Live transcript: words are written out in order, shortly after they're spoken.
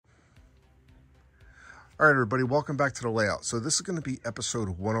All right, everybody, welcome back to the layout. So this is going to be episode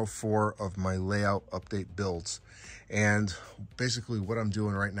 104 of my layout update builds. And basically what I'm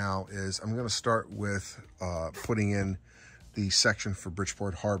doing right now is I'm going to start with putting in the section for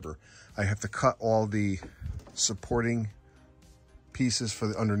Bridgeport Harbor. I have to cut all the supporting pieces for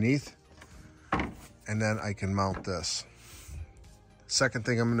the underneath, and then I can mount this. Second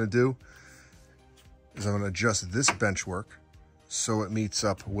thing I'm going to do is I'm going to adjust this bench work so it meets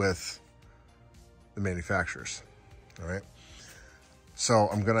up with the manufacturers. All right, so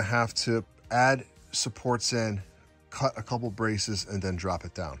I'm gonna have to add supports in, cut a couple braces, and then drop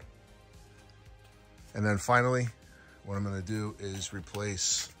it down. And then finally, what I'm gonna do is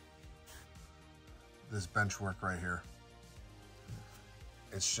replace this bench work right here.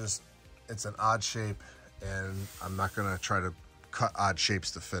 It's an odd shape, and I'm not gonna try to cut odd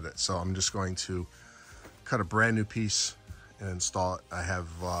shapes to fit it. So I'm just going to cut a brand new piece and install it.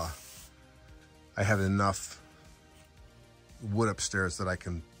 I have enough wood upstairs that I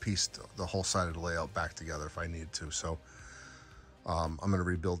can piece the whole side of the layout back together if I need to. So I'm going to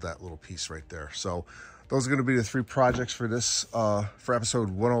rebuild that little piece right there. So those are going to be the three projects for this, for episode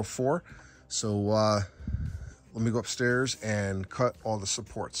 104. So let me go upstairs and cut all the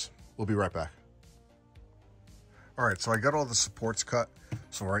supports. We'll be right back. All right, so I got all the supports cut.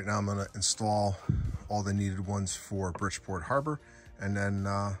 So right now I'm going to install all the needed ones for Bridgeport Harbor, and then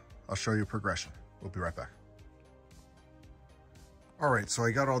I'll show you progression. We'll be right back. All right, so I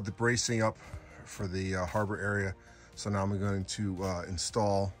got all the bracing up for the harbor area. So now I'm going to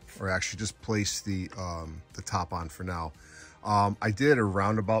install, or actually just place the top on for now. I did a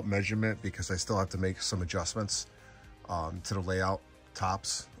roundabout measurement because I still have to make some adjustments to the layout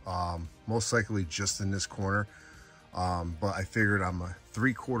tops. Most likely just in this corner. But I figured I'm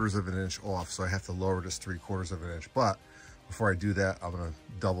 3/4 of an inch off, so I have to lower this 3/4 of an inch. But before I do that, I'm gonna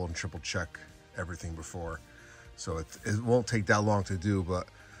double and triple check everything before. So it won't take that long to do, but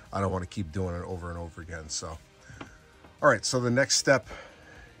I don't want to keep doing it over and over again. So, all right, so the next step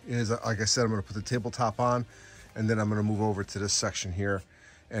is, like I said, I'm gonna put the tabletop on, and then I'm gonna move over to this section here.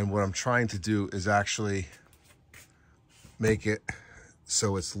 And what I'm trying to do is actually make it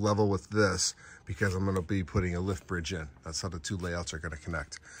so it's level with this, because I'm gonna be putting a lift bridge in. That's how the two layouts are gonna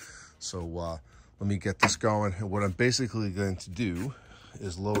connect. So let me get this going. And what I'm basically going to do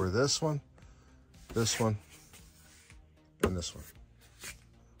is lower this one, and this one.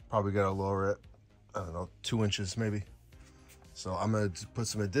 Probably gotta lower it, I don't know, 2 inches maybe. So I'm gonna put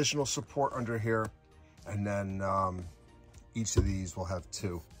some additional support under here, and then each of these will have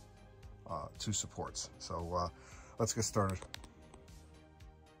two supports. So let's get started.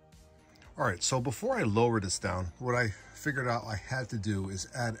 All right, so before I lower this down, what I figured out I had to do is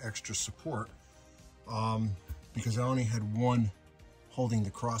add extra support because I only had one holding the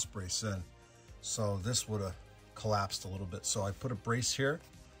cross brace in. So this would have collapsed a little bit. So I put a brace here,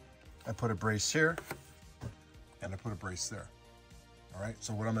 I put a brace here, and I put a brace there. All right,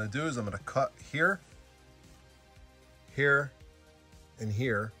 so what I'm gonna do is I'm gonna cut here, here, and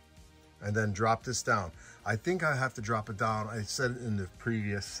here, and then drop this down. I think I have to drop it down. I said in the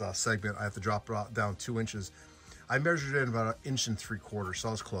previous segment, I have to drop it down 2 inches. I measured it in about 1 3/4, so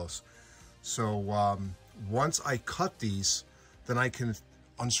I was close. So once I cut these, then I can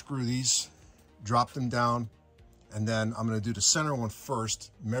unscrew these, drop them down, and then I'm gonna do the center one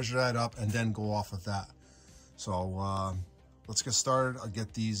first, measure that up, and then go off of that. So let's get started. I'll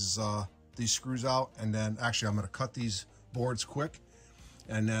get these screws out, and then actually I'm gonna cut these boards quick,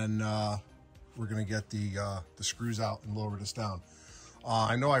 and then we're gonna get the screws out and lower this down.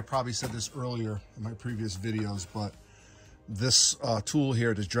 I know I probably said this earlier in my previous videos, but this tool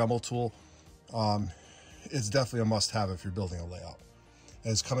here, this Dremel tool, it's definitely a must-have if you're building a layout.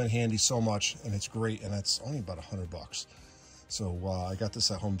 And it's come in handy so much, and it's great, and it's only about $100. So I got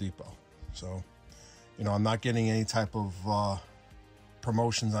this at Home Depot. So, you know, I'm not getting any type of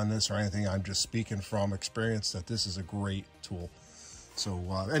promotions on this or anything. I'm just speaking from experience that this is a great tool. So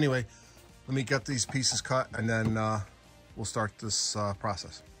anyway, let me get these pieces cut, and then we'll start this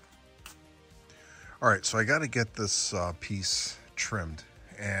process. All right, so I got to get this piece trimmed,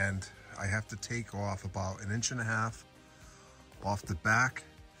 and I have to take off about 1.5 inches off the back,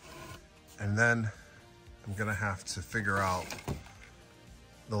 and then I'm gonna have to figure out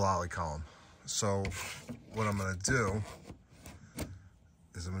the lolly column. So what I'm gonna do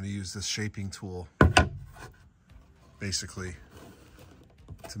is I'm gonna use this shaping tool basically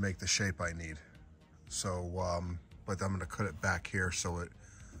to make the shape I need. So, but I'm gonna cut it back here so it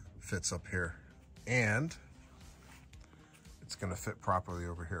fits up here, and it's gonna fit properly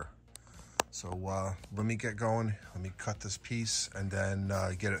over here. So let me get going. Let me cut this piece and then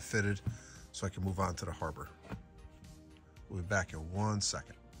get it fitted so I can move on to the harbor. We'll be back in 1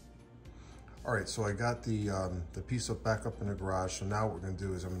 second. All right, so I got the piece back up in the garage. So now what we're gonna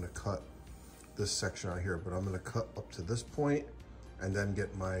do is I'm gonna cut this section out here, but I'm gonna cut up to this point and then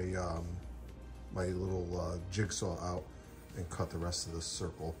get my my little jigsaw out and cut the rest of the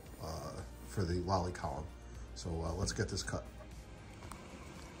circle for the lolly column. So let's get this cut.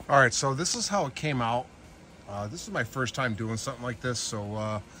 All right, so this is how it came out. This is my first time doing something like this,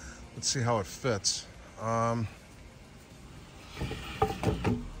 so let's see how it fits. All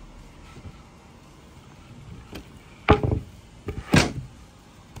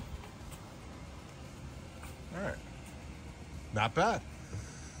right, not bad.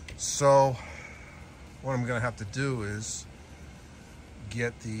 So what I'm gonna have to do is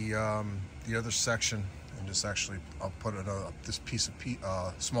get the other section and just actually I'll put it this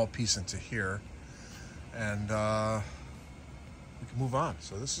small piece into here, and we can move on.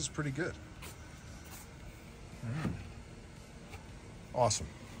 So this is pretty good. Awesome.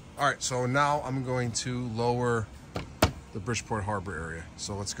 All right, so now I'm going to lower the Bridgeport Harbor area.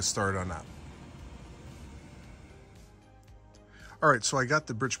 So let's get started on that. All right, so I got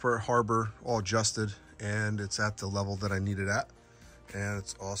the Bridgeport Harbor all adjusted, and it's at the level that I need it at. And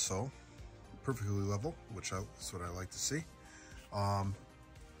it's also perfectly level, which that's what I like to see. And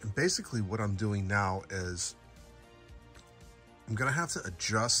basically what I'm doing now is I'm gonna have to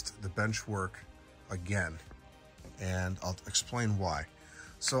adjust the bench work again, and I'll explain why.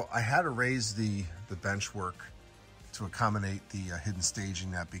 So I had to raise the bench work to accommodate the hidden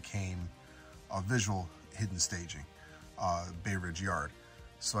staging that became a visual hidden staging, Bay Ridge Yard.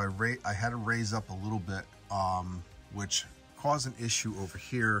 So I had to raise up a little bit, which caused an issue over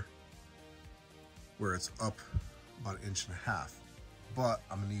here where it's up about 1.5 inches. But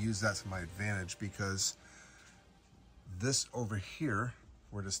I'm going to use that to my advantage, because this over here,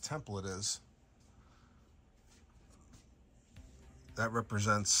 where this template is, that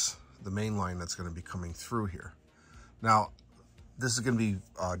represents the main line that's going to be coming through here. Now, this is going to be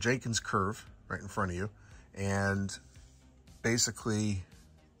Jenkins Curve right in front of you, and basically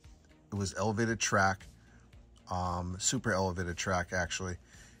it was elevated track, super elevated track actually,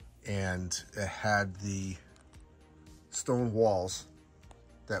 and it had the stone walls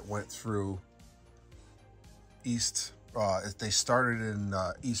that went through east. They started in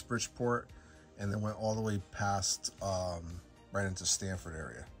East Bridgeport and then went all the way past right into Stanford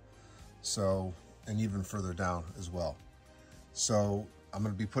area. So, and even further down as well. So I'm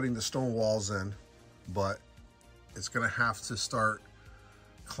going to be putting the stone walls in, but it's going to have to start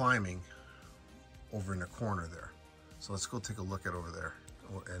climbing over in the corner there. So let's go take a look at over there,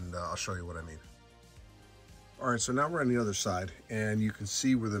 and I'll show you what I mean. All right, so now we're on the other side, and you can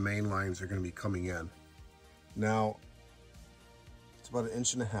see where the main lines are going to be coming in. Now, it's about 1.5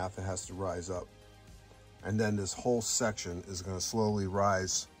 inches it has to rise up. And then this whole section is going to slowly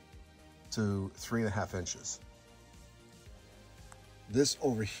rise to 3.5 inches. This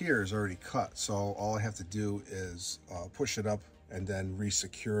over here is already cut, so all I have to do is push it up and then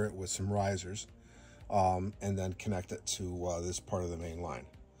re-secure it with some risers, and then connect it to this part of the main line.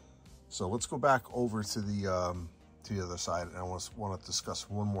 So let's go back over to the other side, and I want to discuss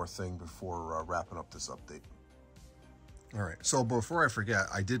one more thing before wrapping up this update. All right, so before I forget,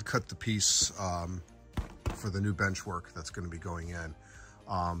 I did cut the piece for the new bench work that's going to be going in.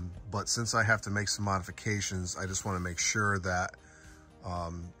 But since I have to make some modifications, I just want to make sure that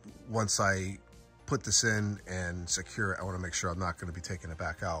once I put this in and secure it, I want to make sure I'm not going to be taking it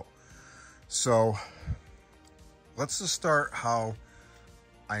back out. So let's just start how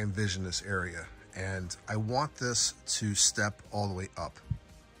I envision this area. And I want this to step all the way up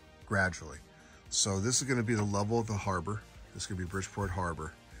gradually. So this is going to be the level of the harbor. This is going to be Bridgeport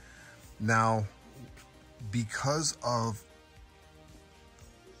Harbor. Now, because of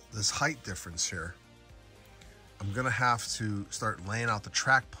this height difference here, I'm going to have to start laying out the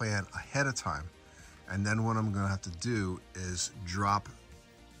track plan ahead of time. And then what I'm going to have to do is drop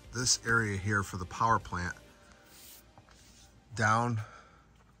this area here for the power plant down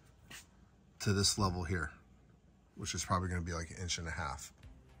to this level here, which is probably going to be like 1.5 inches.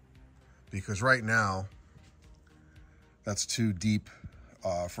 Because right now, that's too deep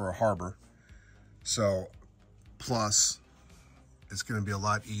for a harbor. So, plus, it's going to be a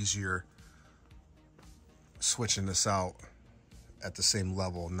lot easier switching this out at the same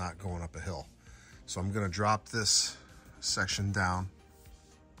level, not going up a hill. So I'm going to drop this section down,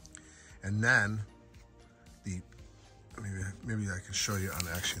 and then maybe I can show you on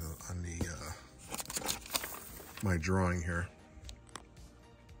my drawing here.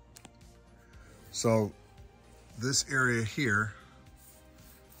 So this area here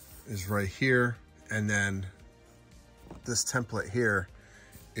is right here, and then this template here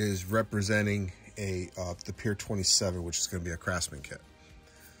is representing the Pier 27, which is going to be a Craftsman kit.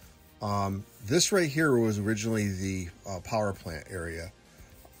 This right here was originally the power plant area.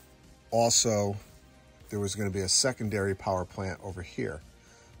 Also, there was going to be a secondary power plant over here,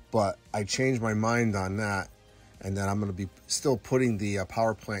 but I changed my mind on that, and then I'm going to be still putting the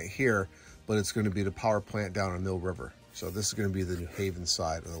power plant here, but it's going to be the power plant down on Mill River. So this is going to be the New Haven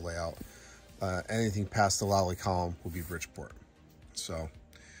side of the layout. Anything past the Lowry column will be Bridgeport. So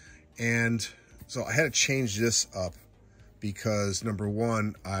I had to change this up because, number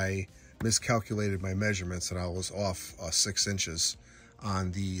one, I miscalculated my measurements and I was off 6 inches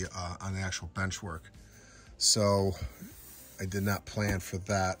on the actual bench work. So I did not plan for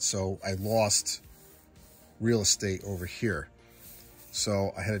that. So I lost real estate over here.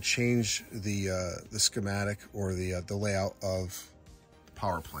 So I had to change the schematic or the layout of the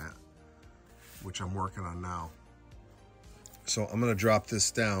power plant, which I'm working on now. So I'm gonna drop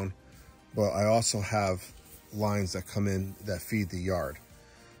this down, but I also have lines that come in that feed the yard.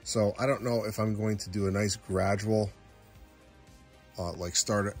 So I don't know if I'm going to do a nice gradual, like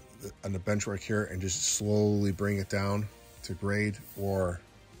start on the bench work here and just slowly bring it down to grade or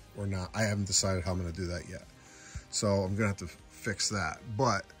not. I haven't decided how I'm gonna do that yet. So I'm gonna have to fix that,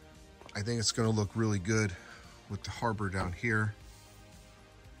 but I think it's gonna look really good with the harbor down here,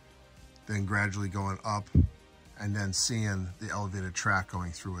 then gradually going up and then seeing the elevated track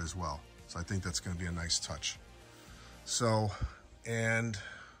going through as well. So I think that's gonna be a nice touch. So, and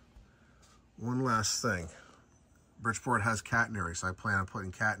one last thing, Bridgeport has catenary, so I plan on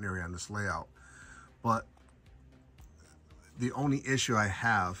putting catenary on this layout. But the only issue I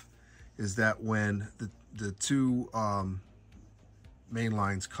have is that when the two main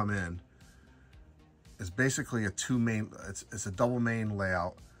lines come in, it's basically it's a double main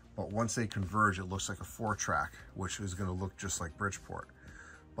layout, but once they converge, it looks like a 4-track, which is gonna look just like Bridgeport.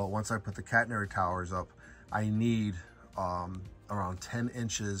 But once I put the catenary towers up, I need around 10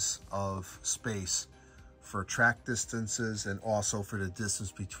 inches of space for track distances and also for the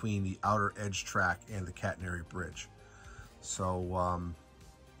distance between the outer edge track and the catenary bridge. So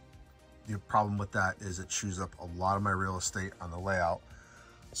the problem with that is it chews up a lot of my real estate on the layout.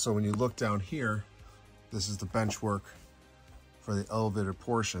 So when you look down here, this is the bench work for the elevated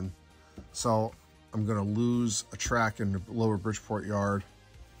portion. So I'm gonna lose a track in the lower Bridgeport yard,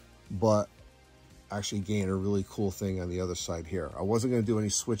 but actually gain a really cool thing on the other side here. I wasn't gonna do any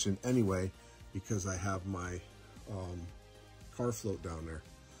switching anyway because I have my car float down there.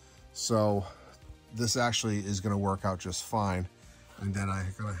 So this actually is gonna work out just fine. And then I'm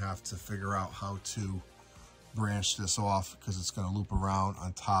gonna have to figure out how to branch this off because it's gonna loop around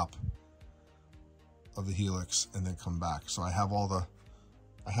on top of the helix and then come back. So I have all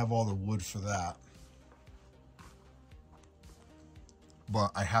the wood for that.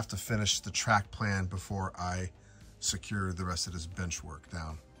 But I have to finish the track plan before I secure the rest of this bench work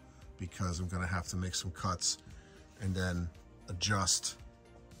down, because I'm gonna have to make some cuts and then adjust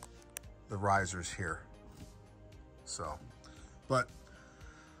the risers here. So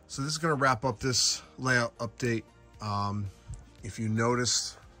this is gonna wrap up this layout update. If you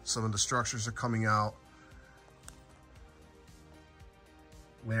noticed, some of the structures are coming out.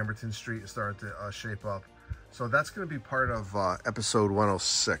 Lamberton Street is starting to shape up. So that's gonna be part of episode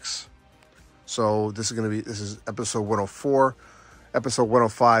 106. So this is episode 104. Episode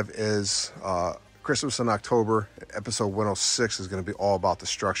 105 is Christmas in October. Episode 106 is gonna be all about the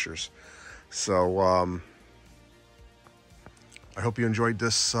structures. So I hope you enjoyed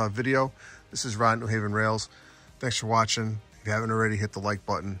this video. This is Ron, New Haven Rails. Thanks for watching. If you haven't already, hit the like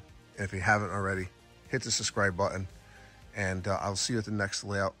button. And if you haven't already, hit the subscribe button. And I'll see you at the next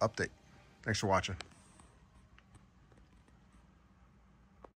layout update. Thanks for watching.